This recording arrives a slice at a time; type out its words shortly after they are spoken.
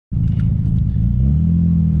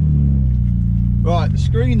Right, the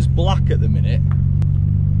screen's black at the minute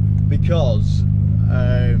because,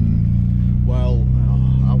 well,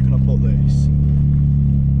 how can I put this?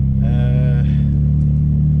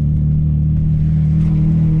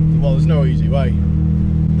 Well, there's no easy way.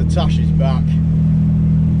 The Tash is back.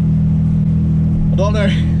 I don't know.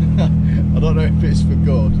 I don't know if it's for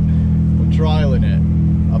good. I'm trialling it.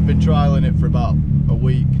 I've been trialling it for about a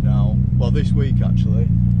week now. Well, this week actually.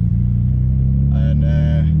 And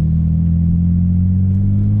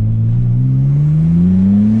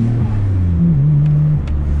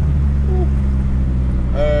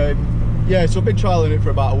yeah, so I've been trialling it for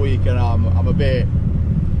about a week, and I'm a bit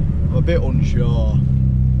unsure.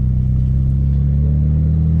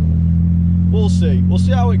 We'll see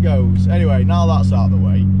how it goes. Anyway, now that's out of the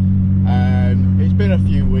way, it's been a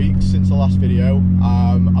few weeks since the last video.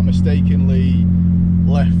 I mistakenly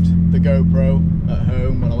left the GoPro at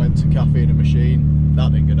home when I went to Cafe and a Machine.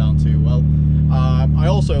 That didn't go down too well. I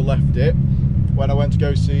also left it when I went to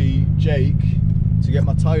go see Jake to get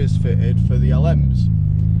my tyres fitted for the LMs,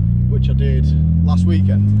 which I did last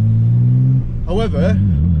weekend. However,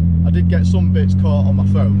 I did get some bits caught on my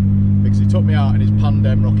phone because he took me out in his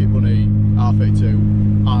Pandem Rocket Bunny R32,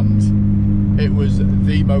 and it was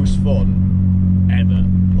the most fun ever.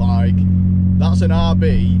 Like, that's an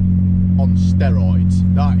RB on steroids.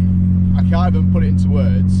 That, I can't even put it into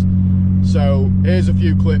words. So here's a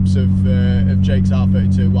few clips of Jake's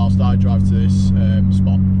R32 whilst I drive to this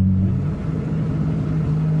spot.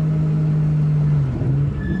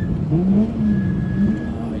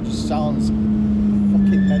 Oh, it just sounds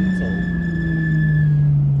fucking mental.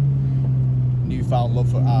 Newfound love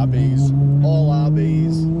for RBs. All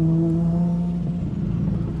RBs.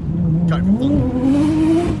 Can't even think.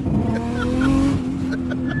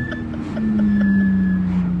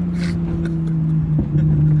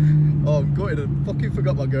 Oh, I'm gutted. I fucking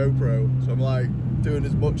forgot my GoPro, so I'm like doing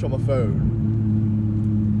as much on my phone.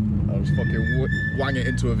 I'll just fucking wang it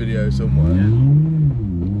into a video somewhere. Yeah.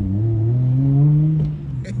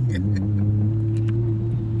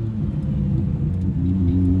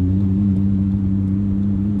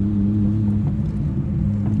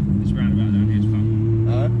 This roundabout down here is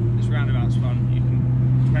fun. This roundabout's fun. You can.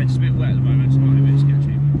 It's a bit wet at the moment, so it might be a bit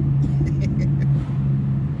sketchy.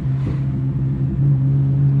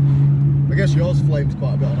 I guess yours flames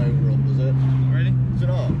quite a bit on overrun, does it? Not really. Does it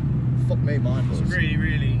not? Fuck me, mine does. It's a really,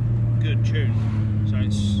 really good tune. So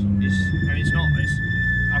it's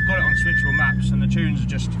I've got it on switchable maps, and the tunes are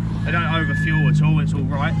just, they don't overfuel at all. It's all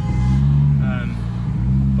right.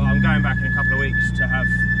 But I'm going back in a couple of weeks to have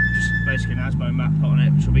just basically an ASBO map put on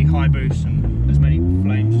it, which will be high boost and as many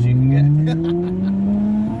flames as you can get.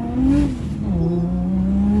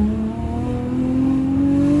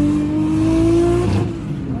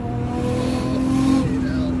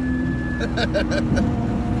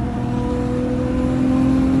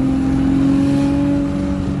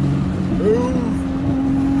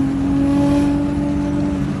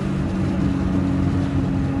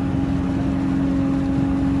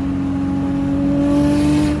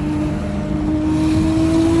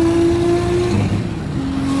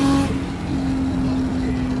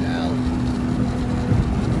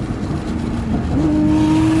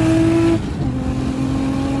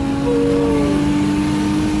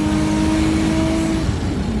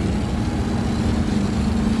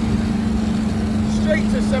 Straight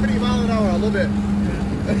to 70 miles an hour, I love it.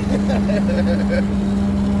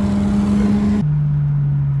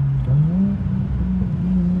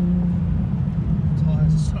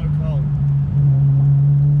 Tires are so cold.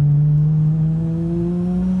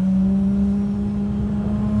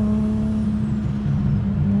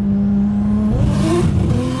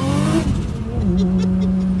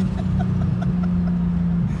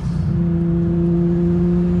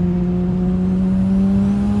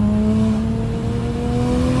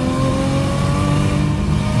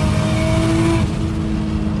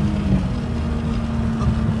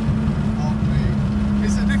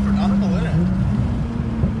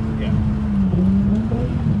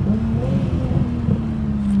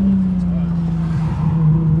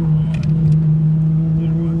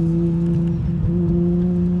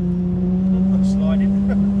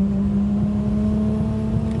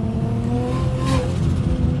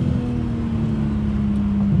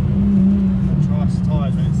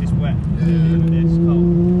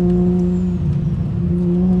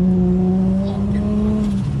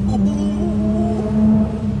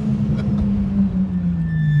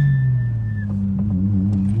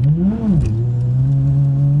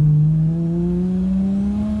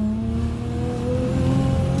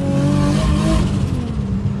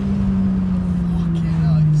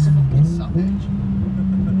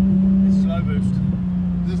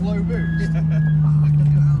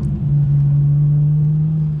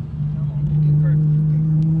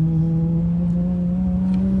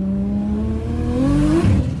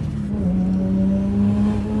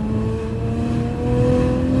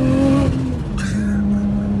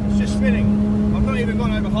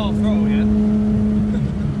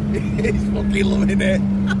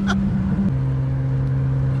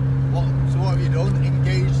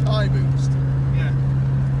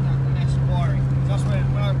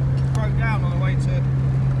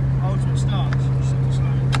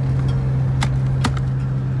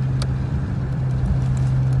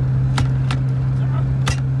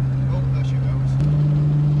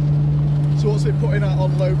 what's it putting out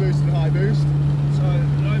on low boost and high boost? So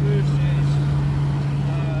low boost is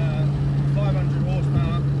 500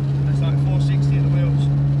 horsepower, that's like 460 at the wheels.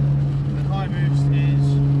 And high boost is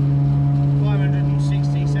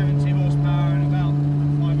 560, 70 horsepower and about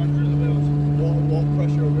 500 at the wheels. What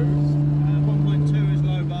pressure of boost? 1.2 is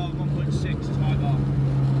low bar, 1.6 is high bar.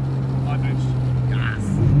 High boost. Gas.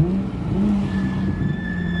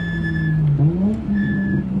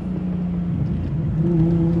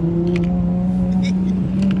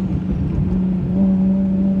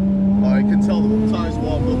 Oh, you can tell the tyres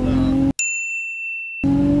warmed up now.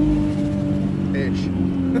 Ish.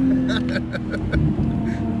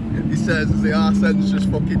 He says as the arse end's just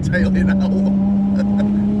fucking tailing out.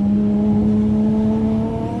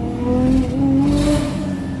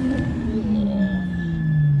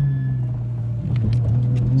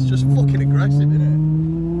 It's just fucking aggressive, isn't it?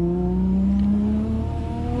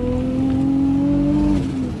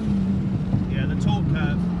 Yeah, the torque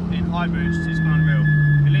curve in high boost is unreal.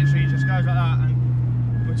 It literally just goes like that, and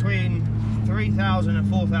between 3,000 and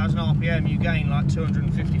 4,000 RPM you gain like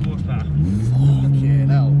 250 horsepower. Fucking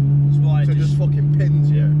hell. That's why So it just fucking pins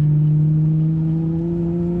you.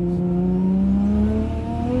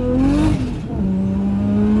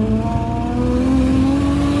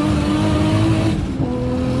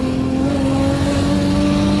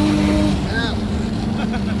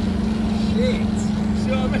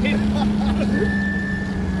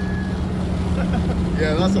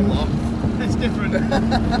 Yeah, that's a lot. It's different.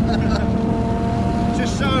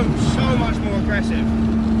 Just so much more aggressive.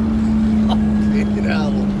 Fucking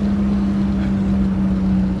hell.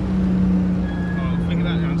 Oh, think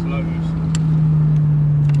about it down to low boost.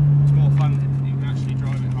 It's more fun if you can actually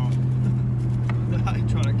drive it hard. They're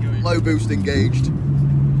trying to kill you. Low boost engaged.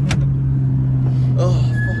 Oh,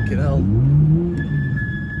 fucking hell.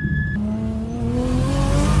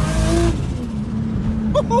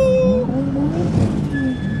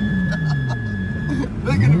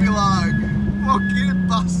 They're gonna be like, fucking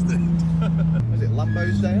bastard. Is it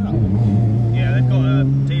Lambo's day out? Yeah, they've got a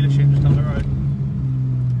dealership just up the road.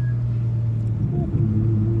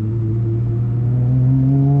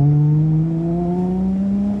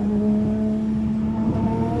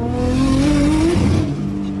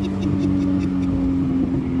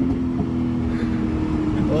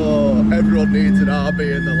 Oh, everyone needs an RB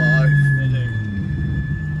in their life.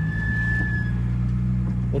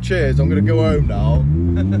 Well, cheers, I'm going to go home now.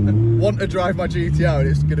 Want to drive my GTR and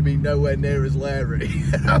it's going to be nowhere near as Larry.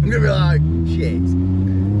 I'm going to be like, shit.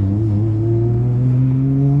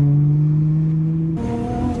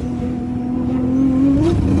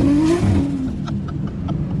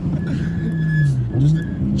 Just a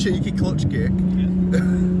cheeky clutch kick.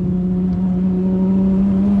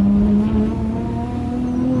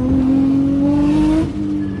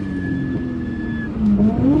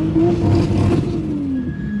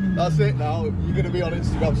 That's it now, you're going to be on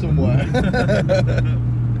Instagram somewhere.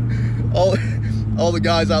 all the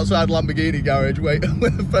guys outside Lamborghini garage waiting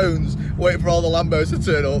with the phones, waiting for all the Lambos to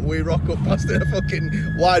turn up. We rock up past a fucking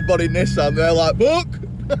wide body Nissan, they're like, book!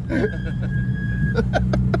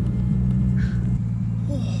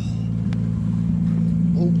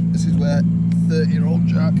 Oh, this is where 30-year-old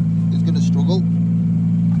Jack is going to struggle.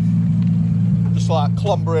 Just like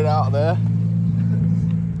clumbering out of there.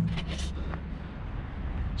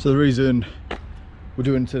 So the reason we're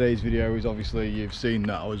doing today's video is obviously you've seen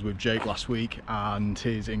that I was with Jake last week and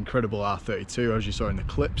his incredible R32, as you saw in the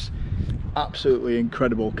clips. Absolutely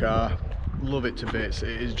incredible car, love it to bits.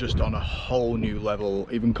 It is just on a whole new level,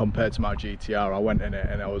 even compared to my GTR. I went in it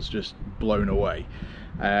and I was just blown away.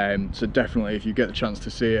 So definitely, if you get the chance to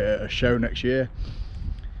see it at a show next year,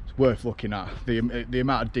 it's worth looking at. The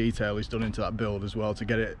amount of detail is done into that build as well to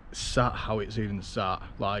get it sat how it's even sat.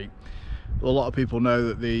 Like, a lot of people know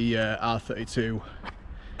that the R32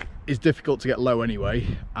 is difficult to get low anyway,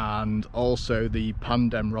 and also the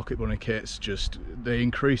Pandem rocket bunny kits, just they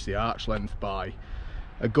increase the arch length by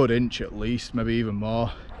a good inch at least, maybe even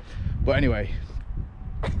more. But anyway,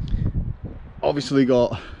 obviously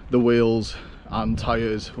got the wheels and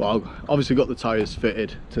tyres, well, obviously got the tyres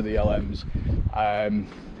fitted to the LMs.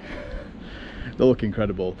 They look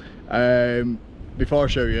incredible. Before I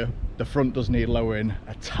show you, the front does need lowering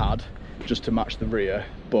a tad just to match the rear,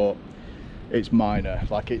 but it's minor.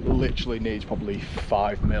 Like, it literally needs probably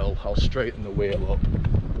 5mm. I'll straighten the wheel up.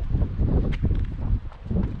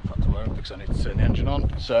 That's won't, because I need to turn the engine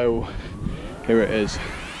on. So here it is.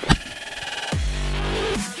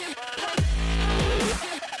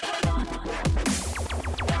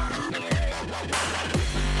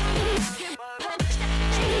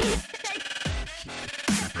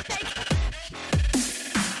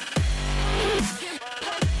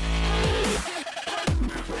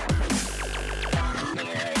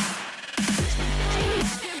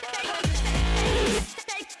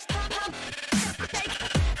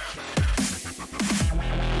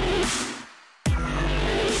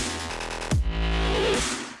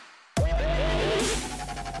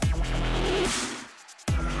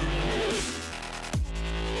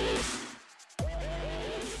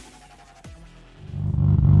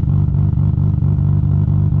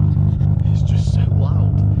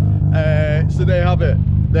 so there you have it.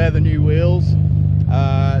 They're the new wheels.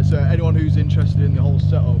 So anyone who's interested in the whole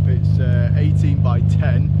setup, it's 18 by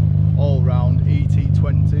 10 all round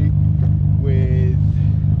ET20 with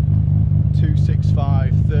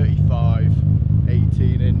 265 35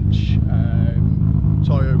 18-inch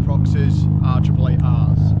Toyo Proxys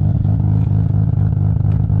R888Rs.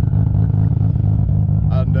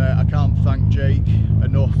 And I can't thank Jake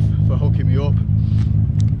enough for hooking me up.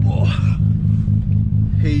 Oh.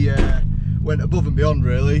 He went above and beyond,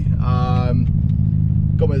 really.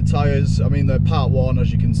 Got me the tyres. I mean, they're part 1,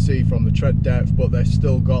 as you can see from the tread depth, but they've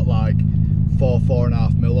still got like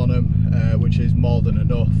 4.5 mil on them, which is more than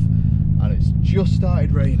enough. And it's just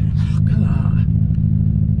started raining. Look at that.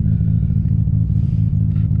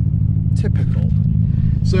 Typical.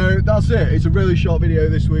 So that's it. It's a really short video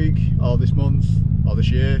this week, or this month, or this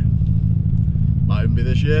year. Might even be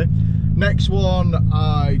this year. Next one,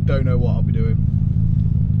 I don't know what I'll be doing.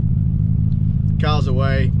 Car's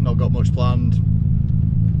away, not got much planned.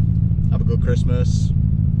 Have a good Christmas.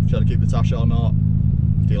 Should I keep the tash or not?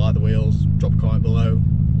 Do you like the wheels? Drop a comment below.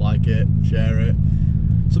 Like it, share it,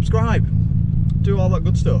 subscribe, do all that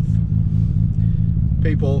good stuff.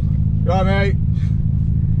 People, right mate?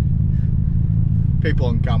 People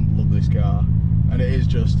on camp love this car, and it is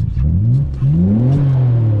just.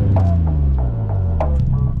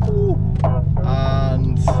 Ooh.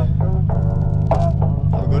 And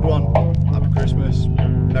have a good one. Happy Christmas.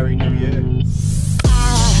 Merry New Year.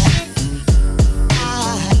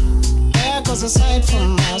 There goes a sight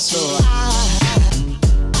from my soul.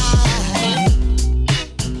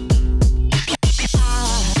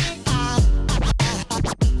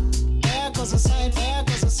 There goes a sight.